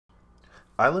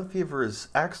Eyelnd Feevr is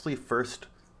actually first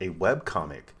a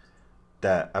webcomic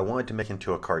that I wanted to make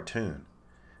into a cartoon.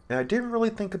 And I didn't really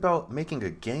think about making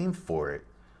a game for it,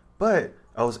 but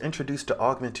I was introduced to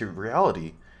augmented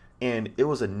reality, and it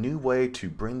was a new way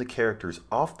to bring the characters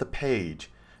off the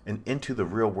page and into the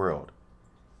real world.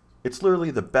 It's literally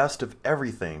the best of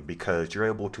everything because you're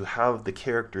able to have the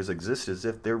characters exist as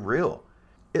if they're real.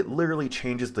 It literally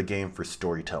changes the game for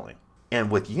storytelling. And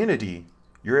with Unity,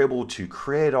 you're able to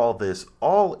create all this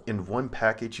all in one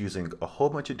package using a whole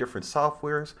bunch of different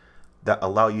softwares that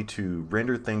allow you to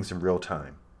render things in real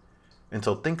time. And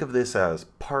so think of this as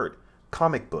part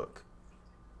comic book,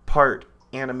 part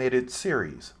animated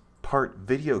series, part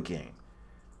video game,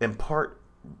 and part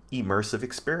immersive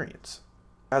experience.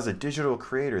 As a digital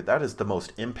creator, that is the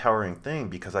most empowering thing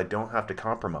because I don't have to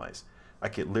compromise. I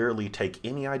could literally take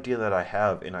any idea that I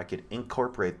have and I could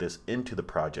incorporate this into the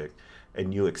project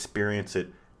and you experience it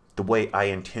the way I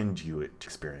intend you to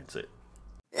experience it.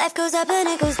 Life goes up and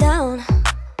it goes down.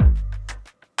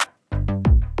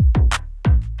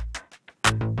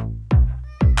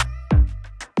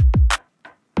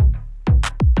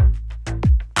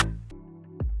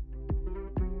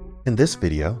 In this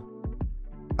video,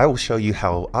 I will show you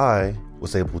how I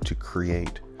was able to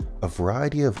create a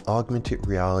variety of augmented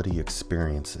reality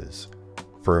experiences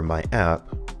for my app,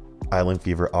 Eyelnd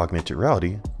Feevr Augmented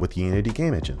Reality with Unity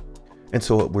Game Engine. And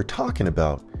so what we're talking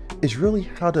about is really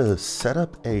how to set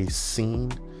up a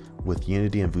scene with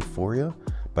Unity and Vuforia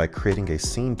by creating a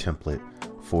scene template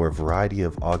for a variety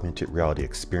of augmented reality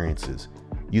experiences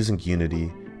using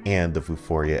Unity and the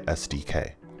Vuforia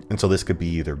SDK. And so this could be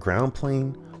either ground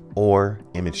plane or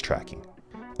image tracking.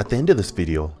 At the end of this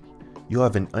video, you'll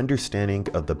have an understanding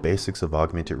of the basics of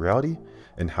augmented reality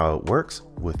and how it works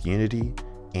with Unity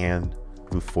and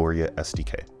Vuforia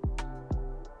SDK.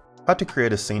 How to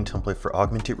create a scene template for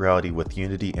augmented reality with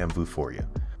Unity and Vuforia.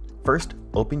 First,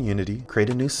 open Unity,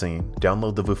 create a new scene,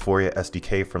 download the Vuforia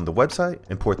SDK from the website,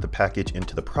 import the package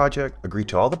into the project, agree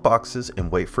to all the boxes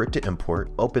and wait for it to import,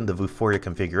 open the Vuforia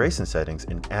configuration settings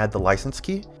and add the license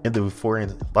key. In the Vuforia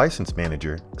License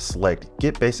Manager, select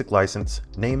Get Basic License,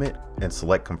 name it, and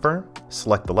select Confirm.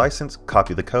 Select the license,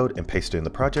 copy the code, and paste it in the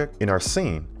project. In our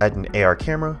scene, add an AR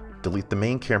camera, delete the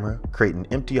main camera, create an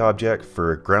empty object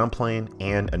for ground plane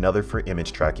and another for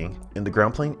image tracking. In the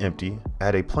ground plane empty,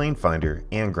 add a plane finder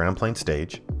and ground plane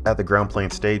stage. Add the ground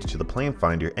plane stage to the plane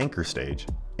finder anchor stage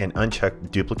and uncheck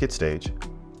duplicate stage.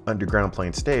 Under ground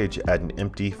plane stage, add an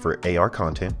empty for AR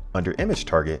content. Under image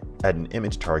target, add an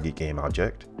image target game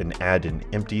object and add an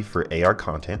empty for AR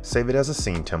content. Save it as a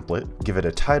scene template. Give it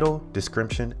a title,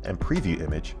 description, and preview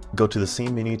image. Go to the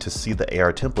scene menu to see the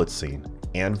AR template scene,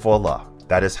 and voila.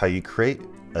 That is how you create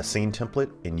a scene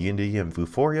template in Unity and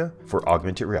Vuforia for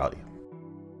augmented reality.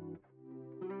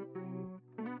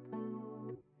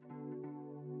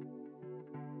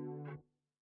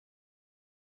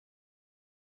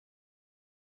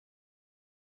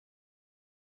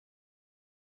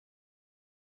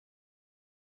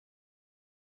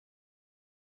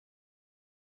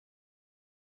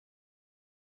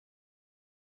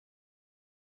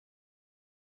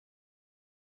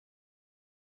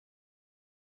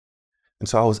 And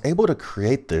so I was able to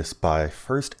create this by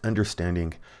first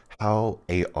understanding how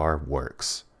AR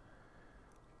works.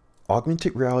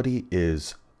 Augmented reality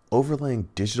is overlaying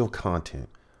digital content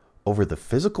over the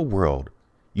physical world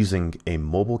using a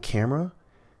mobile camera,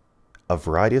 a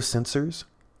variety of sensors,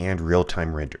 and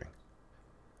real-time rendering.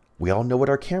 We all know what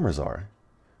our cameras are,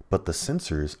 but the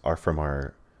sensors are from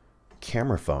our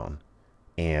camera phone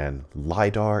and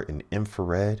LiDAR and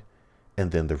infrared,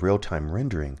 and then the real-time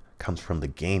rendering comes from the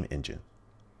game engine.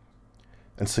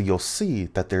 And so you'll see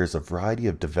that there's a variety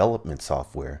of development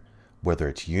software, whether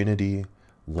it's Unity,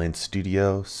 Lens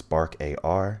Studio, Spark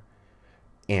AR,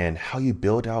 and how you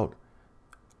build out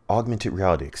augmented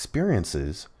reality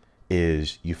experiences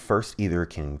is you first either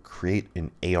can create an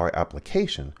AR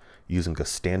application using a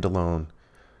standalone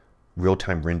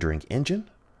real-time rendering engine,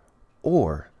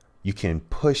 or you can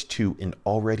push to an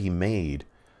already made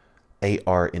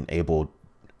AR-enabled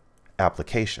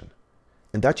application.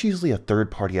 And that's usually a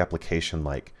third-party application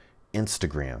like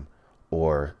Instagram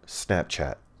or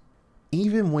Snapchat.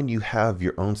 Even when you have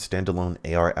your own standalone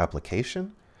AR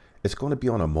application, it's going to be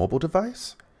on a mobile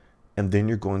device, and then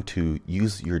you're going to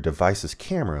use your device's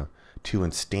camera to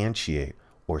instantiate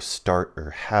or start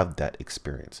or have that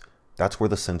experience. That's where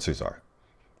the sensors are.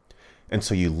 And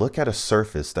so you look at a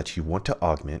surface that you want to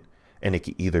augment, and it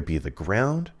could either be the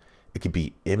ground, it could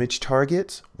be image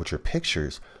targets, which are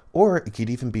pictures, or it could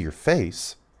even be your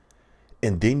face,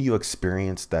 and then you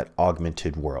experience that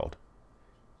augmented world.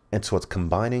 And so it's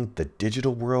combining the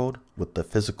digital world with the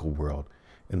physical world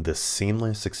in this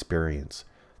seamless experience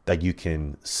that you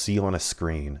can see on a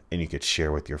screen and you could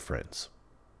share with your friends.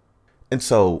 And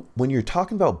so when you're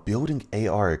talking about building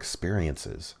AR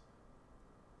experiences,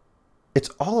 it's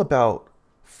all about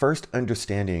first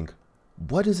understanding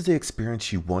what is the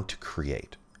experience you want to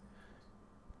create.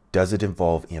 Does it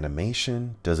involve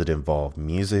animation? Does it involve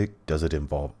music? Does it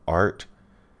involve art?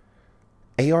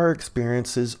 AR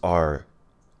experiences are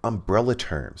umbrella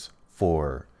terms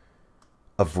for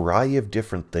a variety of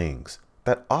different things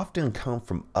that often come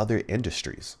from other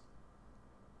industries.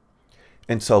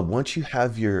 And so once you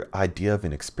have your idea of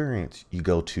an experience, you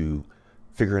go to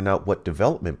figuring out what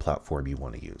development platform you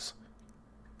want to use.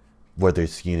 Whether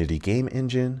it's Unity game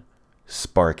engine,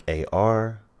 Spark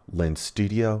AR, Lens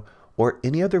Studio, or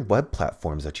any other web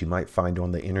platforms that you might find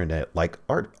on the internet like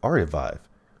Artivive.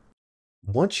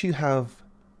 Once you have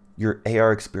your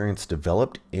AR experience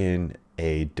developed in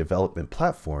a development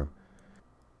platform,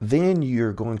 then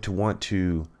you're going to want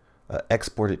to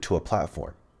export it to a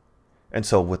platform. And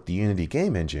so with the Unity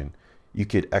game engine, you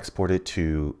could export it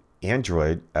to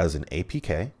Android as an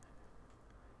APK.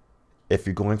 If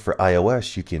you're going for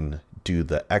iOS, you can do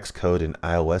the Xcode and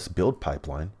iOS build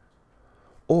pipeline.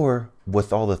 Or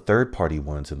with all the third-party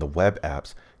ones and the web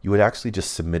apps, you would actually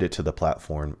just submit it to the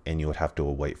platform and you would have to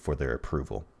wait for their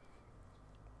approval.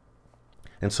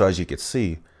 And so as you can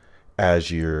see,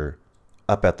 as you're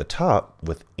up at the top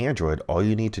with Android, all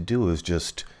you need to do is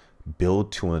just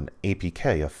build to an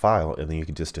APK, a file, and then you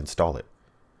can just install it.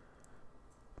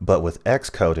 But with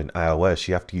Xcode and iOS,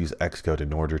 you have to use Xcode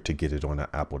in order to get it on an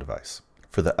Apple device.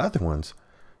 For the other ones,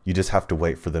 you just have to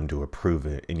wait for them to approve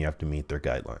it and you have to meet their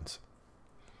guidelines.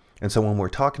 And so when we're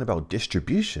talking about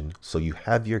distribution, so you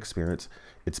have your experience,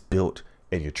 it's built,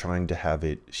 and you're trying to have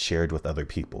it shared with other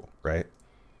people, right?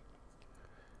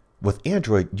 With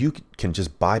Android, you can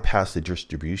just bypass the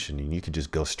distribution and you can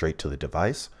just go straight to the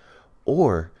device,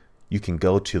 or you can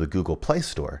go to the Google Play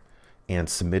Store and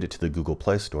submit it to the Google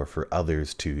Play Store for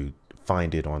others to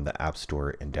find it on the App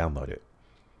Store and download it.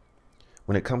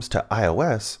 When it comes to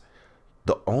iOS,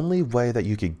 the only way that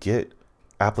you could get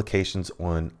applications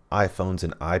on iPhones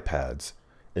and iPads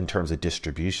in terms of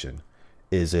distribution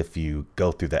is if you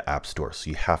go through the App Store. So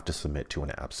you have to submit to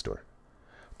an App Store.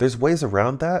 There's ways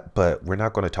around that, but we're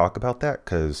not going to talk about that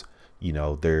because, you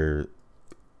know,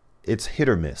 it's hit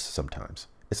or miss sometimes.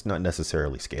 It's not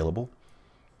necessarily scalable.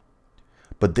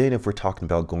 But then if we're talking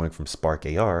about going from Spark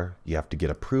AR, you have to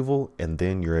get approval and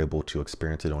then you're able to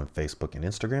experience it on Facebook and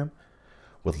Instagram.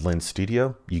 With Lens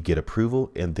Studio, you get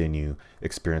approval and then you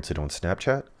experience it on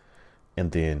Snapchat.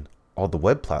 And then all the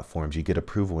web platforms, you get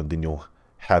approval and then you'll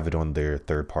have it on their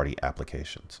third-party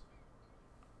applications.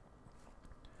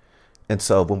 And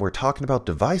so when we're talking about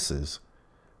devices,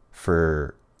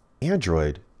 for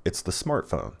Android, it's the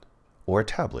smartphone or a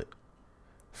tablet.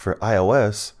 For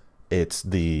iOS, it's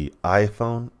the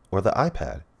iPhone or the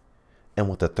iPad. And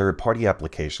with the third-party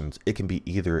applications, it can be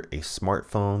either a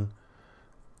smartphone,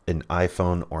 an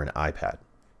iPhone, or an iPad.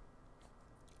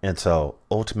 And so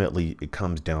ultimately it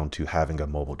comes down to having a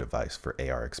mobile device for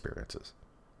AR experiences.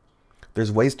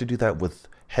 There's ways to do that with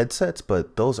headsets,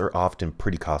 but those are often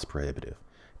pretty cost prohibitive.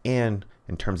 And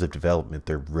in terms of development,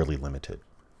 they're really limited.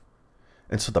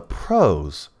 And so the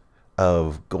pros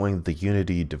of going the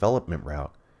Unity development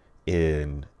route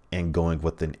and going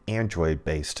with an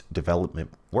Android-based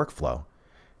development workflow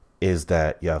is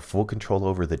that you have full control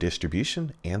over the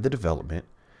distribution and the development.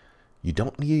 You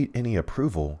don't need any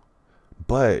approval,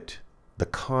 but the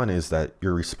con is that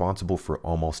you're responsible for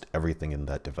almost everything in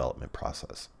that development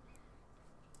process.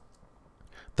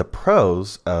 The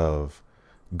pros of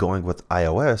going with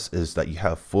iOS is that you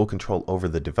have full control over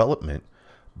the development,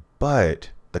 but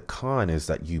the con is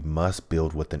that you must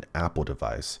build with an Apple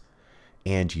device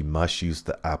and you must use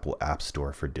the Apple App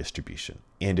Store for distribution,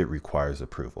 and it requires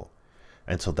approval.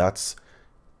 And so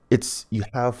you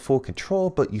have full control,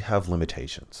 but you have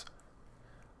limitations.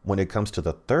 When it comes to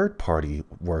the third-party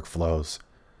workflows,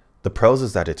 the pros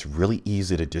is that it's really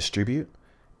easy to distribute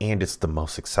and it's the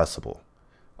most accessible.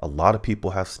 A lot of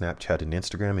people have Snapchat and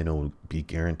Instagram and it will be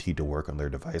guaranteed to work on their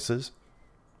devices.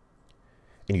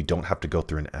 And you don't have to go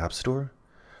through an app store.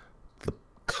 The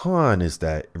con is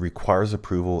that it requires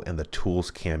approval and the tools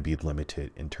can be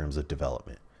limited in terms of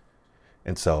development.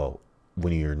 And so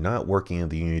when you're not working in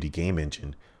the Unity game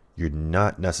engine, you're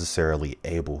not necessarily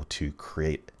able to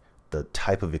create the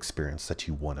type of experience that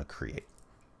you want to create.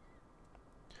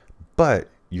 But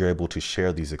you're able to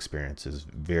share these experiences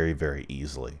very, very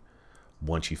easily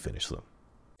once you finish them.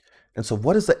 And so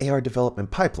what is the AR development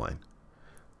pipeline?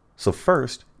 So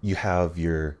first, you have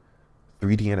your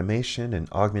 3D animation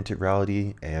and augmented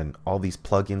reality and all these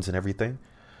plugins and everything.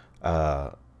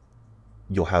 Uh,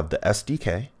 you'll have the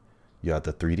SDK, you have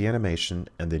the 3D animation,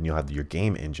 and then you'll have your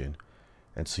game engine.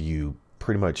 And so you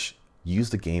pretty much use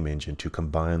the game engine to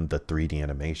combine the 3D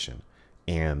animation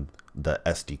and the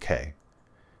SDK.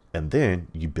 And then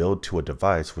you build to a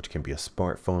device, which can be a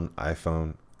smartphone,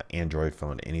 iPhone, Android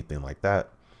phone, anything like that.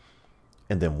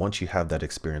 And then once you have that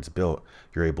experience built,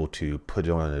 you're able to put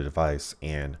it on a device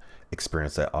and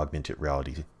experience that augmented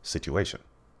reality situation.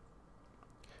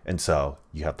 And so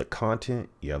you have the content,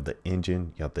 you have the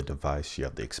engine, you have the device, you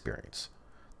have the experience.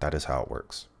 That is how it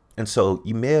works. And so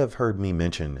you may have heard me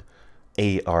mention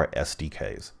AR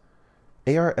SDKs.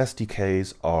 AR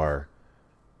SDKs are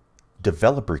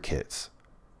developer kits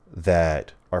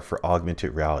that are for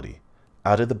augmented reality.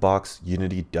 Out of the box,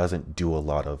 Unity doesn't do a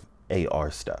lot of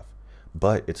AR stuff,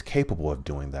 but it's capable of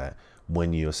doing that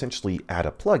when you essentially add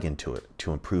a plugin to it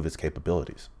to improve its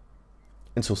capabilities.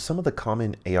 And so some of the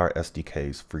common AR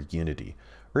SDKs for Unity,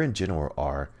 or in general,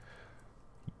 are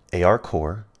AR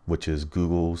Core, which is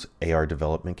Google's AR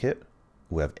development kit.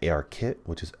 We have AR Kit,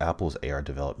 which is Apple's AR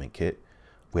development kit.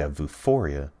 We have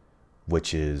Vuforia,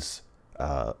 which is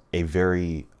a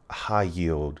very high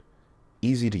yield,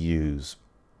 easy to use,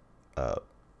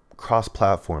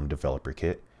 cross-platform developer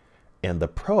kit. And the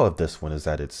pro of this one is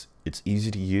that it's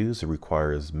easy to use, it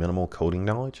requires minimal coding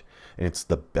knowledge, and it's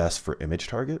the best for image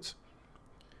targets.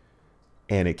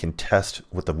 And it can test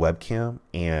with the webcam,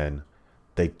 and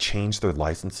they changed their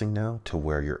licensing now to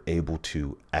where you're able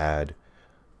to add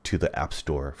to the App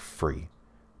Store free.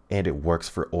 And it works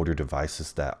for older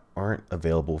devices that aren't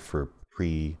available for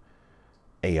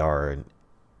pre-AR and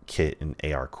Kit and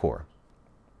AR Core.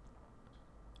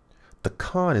 The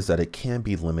con is that it can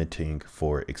be limiting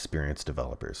for experienced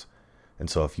developers. And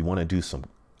so if you want to do some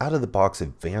out-of-the-box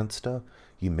advanced stuff,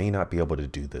 you may not be able to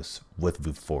do this with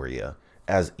Vuforia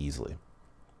as easily.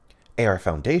 AR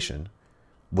Foundation,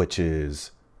 which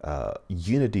is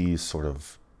Unity's sort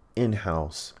of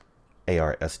in-house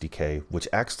AR SDK, which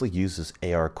actually uses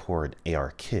AR Core and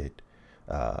AR Kit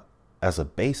as a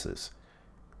basis.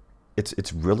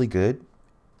 It's really good.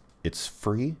 It's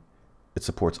free. It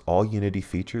supports all Unity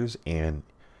features, and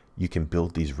you can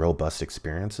build these robust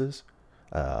experiences.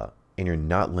 And you're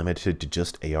not limited to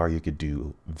just AR. You could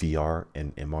do VR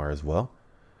and MR as well.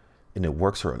 And it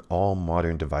works on all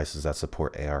modern devices that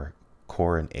support AR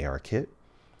Core and AR Kit.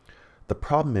 The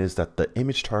problem is that the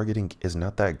image targeting is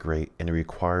not that great, and it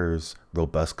requires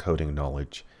robust coding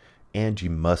knowledge, and you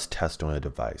must test on a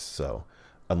device. So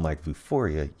unlike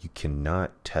Vuforia, you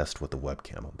cannot test with a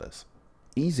webcam on this.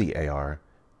 Easy AR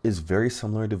is very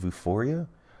similar to Vuforia.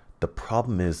 The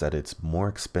problem is that it's more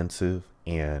expensive,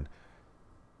 and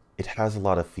it has a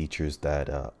lot of features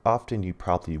that often you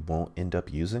probably won't end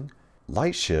up using.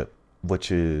 Lightship,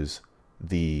 which is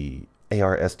the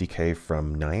AR SDK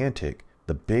from Niantic,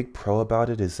 the big pro about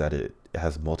it is that it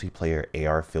has multiplayer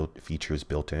AR features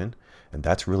built in, and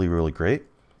that's really, really great,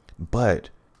 but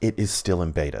it is still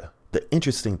in beta. The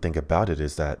interesting thing about it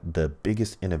is that the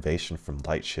biggest innovation from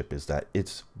Lightship is that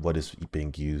it's what is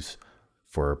being used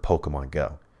for Pokemon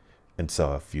Go. And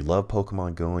so if you love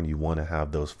Pokemon Go and you want to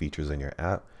have those features in your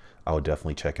app, I would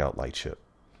definitely check out Lightship.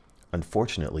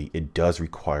 Unfortunately, it does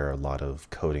require a lot of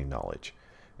coding knowledge.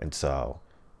 And so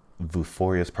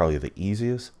Vuforia is probably the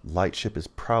easiest. Lightship is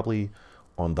probably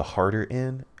on the harder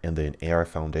end, and then AR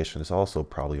Foundation is also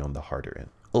probably on the harder end.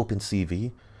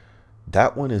 OpenCV,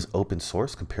 that one is open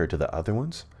source compared to the other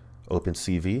ones.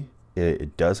 OpenCV,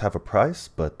 it does have a price,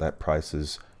 but that price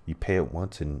is you pay it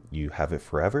once and you have it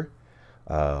forever.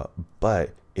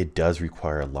 But it does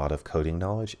require a lot of coding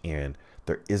knowledge, and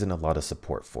there isn't a lot of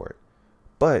support for it.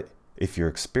 But if you're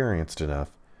experienced enough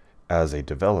as a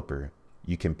developer,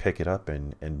 you can pick it up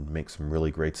and make some really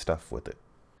great stuff with it.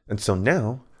 And so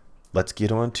now let's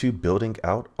get on to building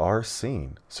out our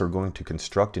scene. So we're going to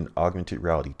construct an augmented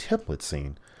reality template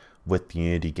scene with the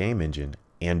Unity game engine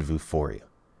and Vuforia.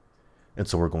 And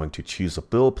so we're going to choose a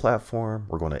build platform.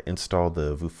 We're going to install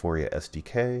the Vuforia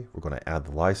SDK. We're going to add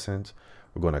the license.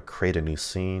 We're going to create a new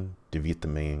scene, delete the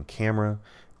main camera,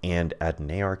 and add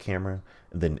an AR camera,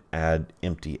 and then add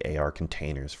empty AR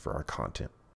containers for our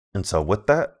content. And so with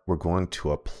that, we're going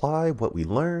to apply what we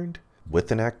learned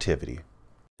with an activity.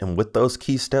 And with those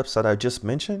key steps that I just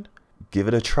mentioned, give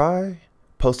it a try,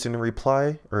 post in a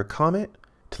reply or a comment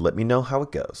to let me know how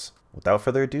it goes. Without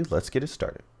further ado, let's get it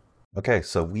started. Okay,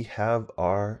 so we have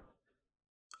our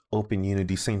open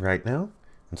Unity scene right now.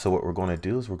 And so what we're going to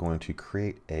do is we're going to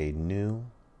create a new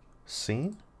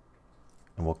scene,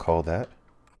 and we'll call that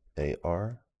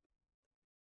AR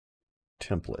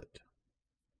template.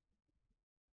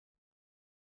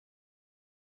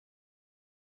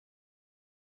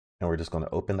 And we're just going to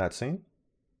open that scene.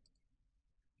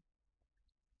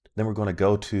 Then we're going to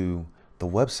go to the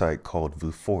website called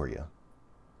Vuforia.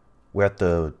 We're at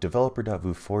the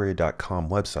developer.vuforia.com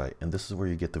website, and this is where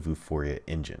you get the Vuforia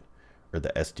engine, or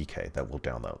the SDK that we'll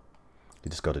download. You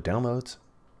just go to Downloads,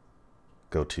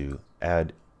 go to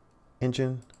Add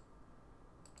Engine,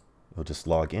 you'll just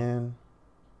log in,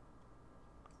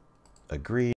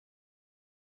 agree,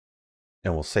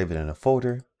 and we'll save it in a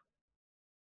folder.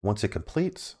 Once it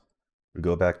completes, we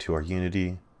go back to our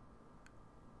Unity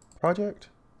project,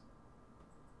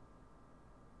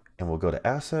 and we'll go to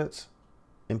Assets,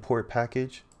 Import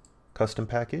Package, Custom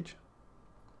Package.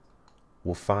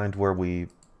 We'll find where we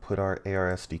put our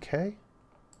AR SDK,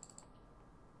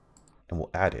 and we'll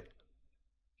add it.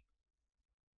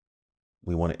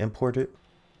 We want to import it.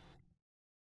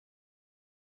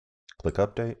 Click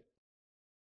Update.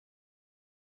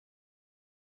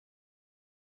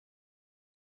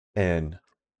 And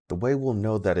the way we'll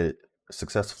know that it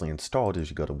successfully installed is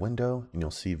you go to Window, and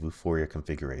you'll see Vuforia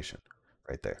Configuration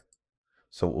right there.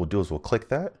 So what we'll do is we'll click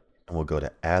that, and we'll go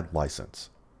to Add License.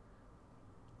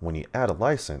 When you add a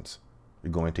license,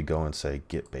 you're going to go and say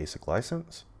Get Basic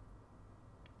License.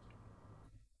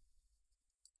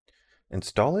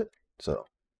 Install it. So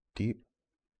Deep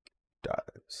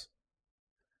Dives.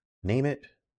 Name it.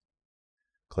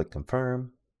 Click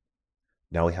Confirm.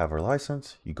 Now we have our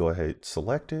license. You go ahead,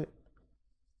 select it,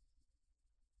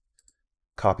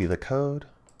 copy the code,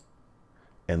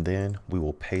 and then we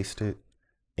will paste it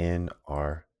in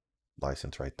our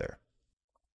license right there.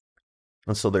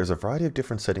 And so there's a variety of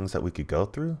different settings that we could go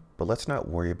through, but let's not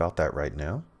worry about that right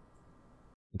now.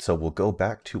 And so we'll go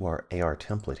back to our AR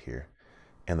template here.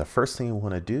 And the first thing we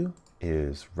want to do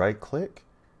is right click,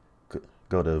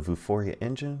 go to Vuforia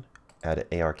Engine, add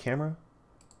an AR camera,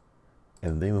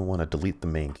 and then we want to delete the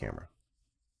main camera.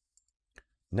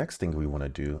 Next thing we want to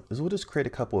do is we'll just create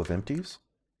a couple of empties.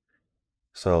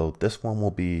 So this one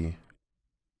will be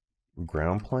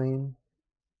ground plane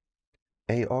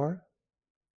AR,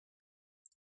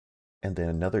 and then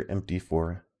another empty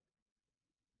for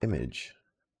image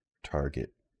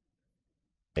target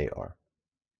AR.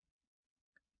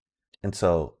 And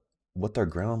so with our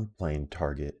ground plane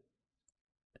target,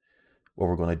 what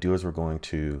we're going to do is we're going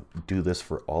to do this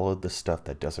for all of the stuff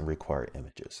that doesn't require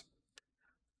images.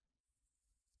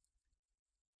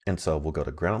 And so we'll go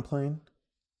to ground plane,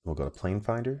 we'll go to plane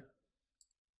finder,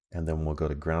 and then we'll go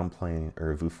to ground plane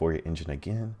or Vuforia engine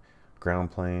again,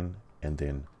 ground plane, and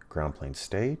then ground plane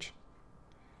stage.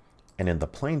 And in the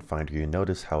plane finder, you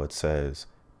notice how it says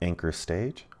anchor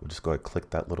stage. We'll just go ahead and click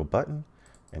that little button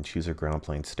and choose a ground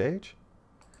plane stage.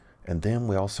 And then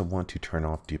we also want to turn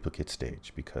off duplicate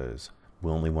stage because we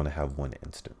only want to have one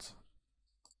instance.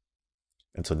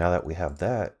 And so now that we have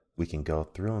that, we can go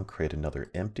through and create another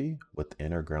empty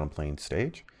within our ground plane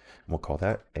stage. And we'll call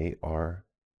that AR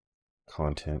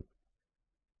content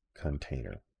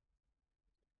container.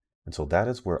 And so that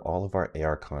is where all of our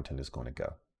AR content is going to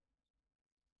go.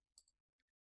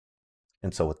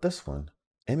 And so with this one,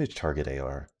 image target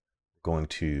AR, going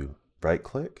to right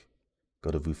click,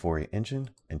 go to Vuforia engine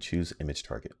and choose image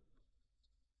target.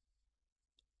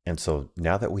 And so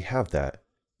now that we have that,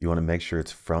 you want to make sure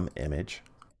it's from image,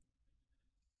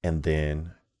 and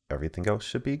then everything else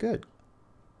should be good.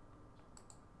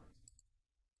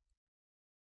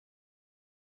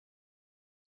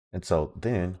 And so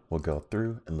then we'll go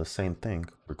through and the same thing,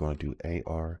 we're going to do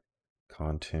AR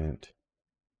content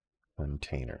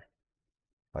container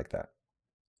like that.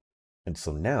 And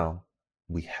so now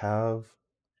we have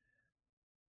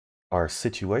our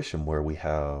situation where we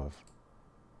have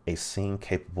a scene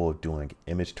capable of doing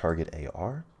image target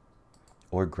AR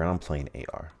or ground plane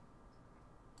AR.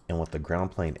 And with the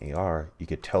ground plane AR, you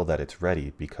could tell that it's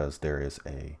ready because there is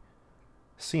a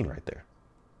scene right there.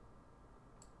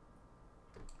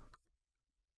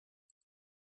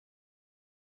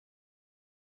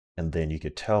 And then you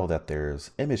could tell that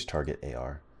there's image target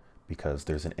AR because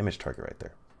there's an image target right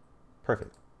there.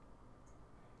 Perfect.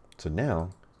 So now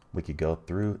we could go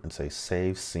through and say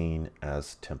save scene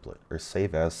as template or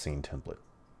save as scene template.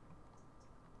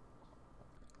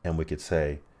 And we could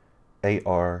say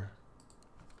AR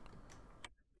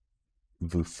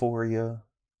Vuforia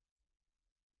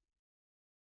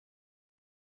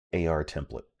AR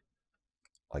template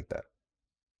like that.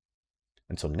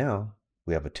 And so now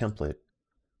we have a template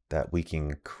that we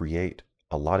can create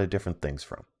a lot of different things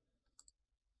from.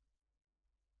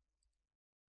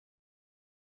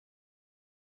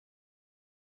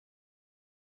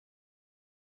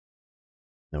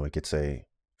 Now we could say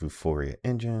Vuforia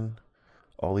engine,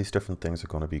 all these different things are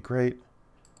going to be great.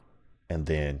 And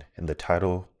then in the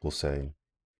title, we'll say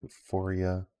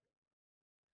Vuforia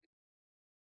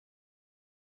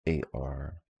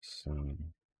AR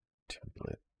scene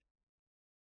template.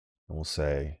 We'll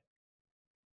say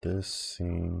this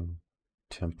scene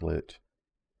template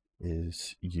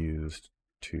is used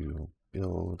to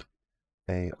build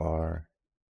AR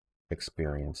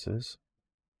experiences.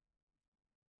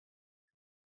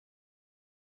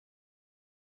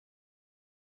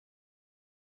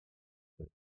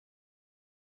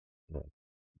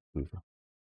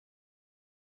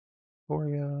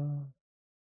 Vuforia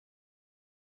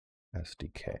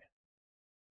SDK.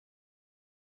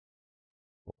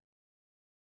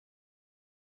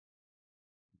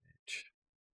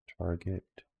 Target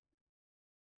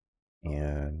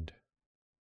and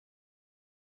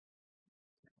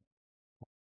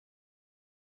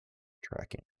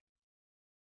tracking.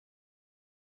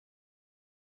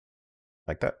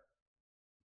 Like that.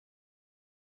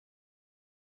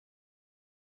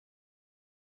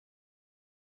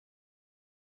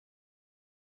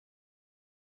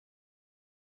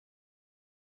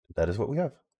 That is what we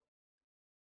have.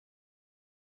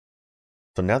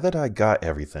 So now that I got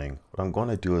everything, what I'm going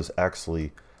to do is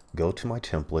actually go to my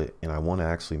template, and I want to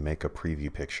actually make a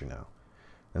preview picture now.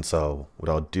 And so what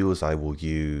I'll do is I will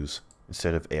use,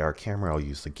 instead of AR camera, I'll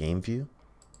use the game view,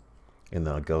 and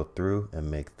then I'll go through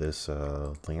and make this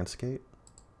landscape.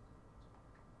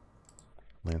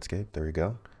 There we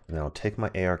go. And I'll take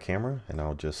my AR camera and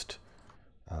I'll just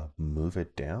move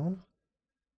it down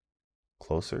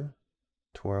closer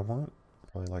to where I want,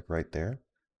 probably like right there.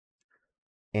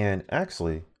 And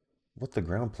actually, with the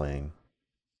ground plane,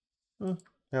 yeah,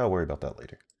 I'll worry about that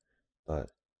later. But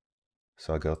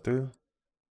so I go through,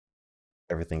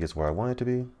 everything is where I want it to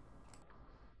be.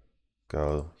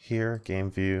 Go here,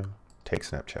 game view, take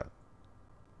snapshot.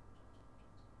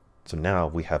 So now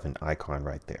we have an icon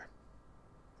right there.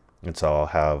 And so I'll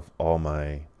have all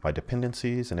my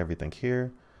dependencies and everything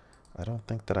here. I don't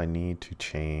think that I need to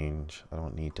change. I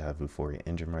don't need to have Vuforia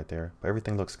engine right there, but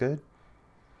everything looks good.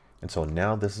 And so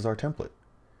now this is our template.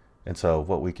 And so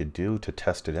what we could do to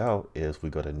test it out is we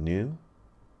go to new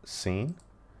scene,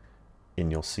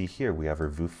 and you'll see here we have our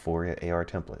Vuforia AR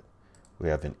template. We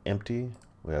have an empty,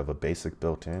 we have a basic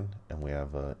built-in, and we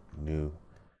have a new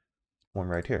one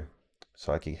right here.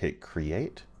 So I can hit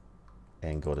create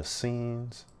and go to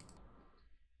scenes,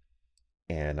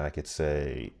 and I could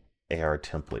say AR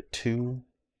template 2,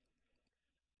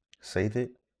 save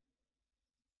it.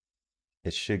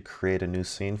 It should create a new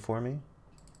scene for me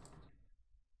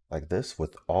like this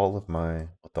with all of my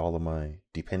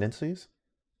dependencies,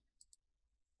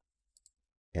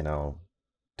 and I'll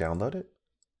download it,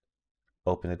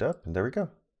 open it up, and there we go.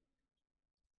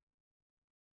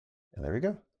 And there we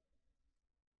go.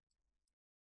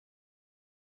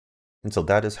 And so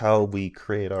that is how we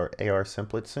create our AR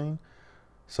template scene.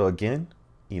 So again,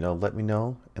 let me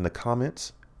know in the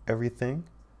comments everything.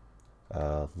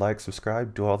 Like,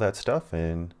 subscribe, do all that stuff,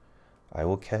 and I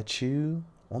will catch you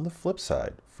on the flip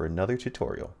side for another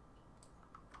tutorial.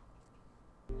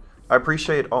 I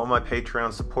appreciate all my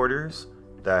Patreon supporters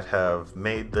that have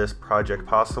made this project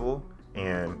possible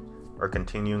and are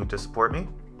continuing to support me.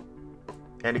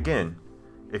 And again,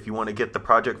 if you want to get the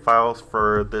project files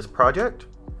for this project,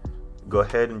 go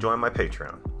ahead and join my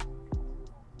Patreon.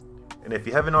 And if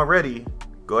you haven't already,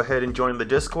 go ahead and join the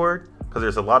Discord, because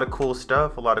there's a lot of cool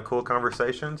stuff, a lot of cool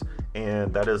conversations,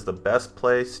 and that is the best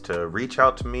place to reach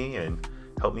out to me and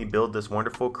help me build this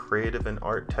wonderful creative and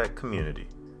art tech community.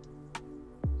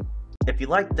 If you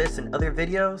like this and other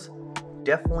videos,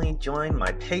 definitely join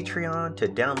my Patreon to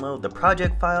download the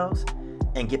project files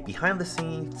and get behind the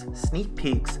scenes sneak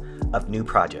peeks of new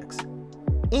projects.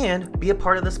 And be a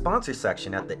part of the sponsor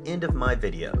section at the end of my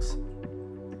videos.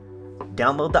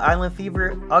 Download the Eyelnd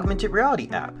Feevr Augmented Reality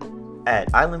app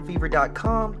at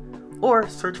eyelndfeevr.com or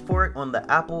search for it on the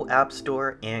Apple App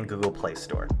Store and Google Play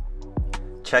Store.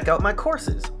 Check out my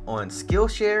courses on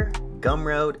Skillshare,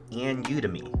 Gumroad, and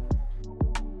Udemy.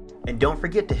 And don't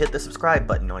forget to hit the subscribe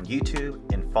button on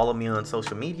YouTube and follow me on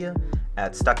social media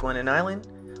at Stuck on an Eyelnd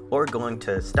or going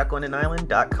to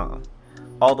stuckonaneyland.com.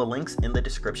 All the links in the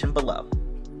description below.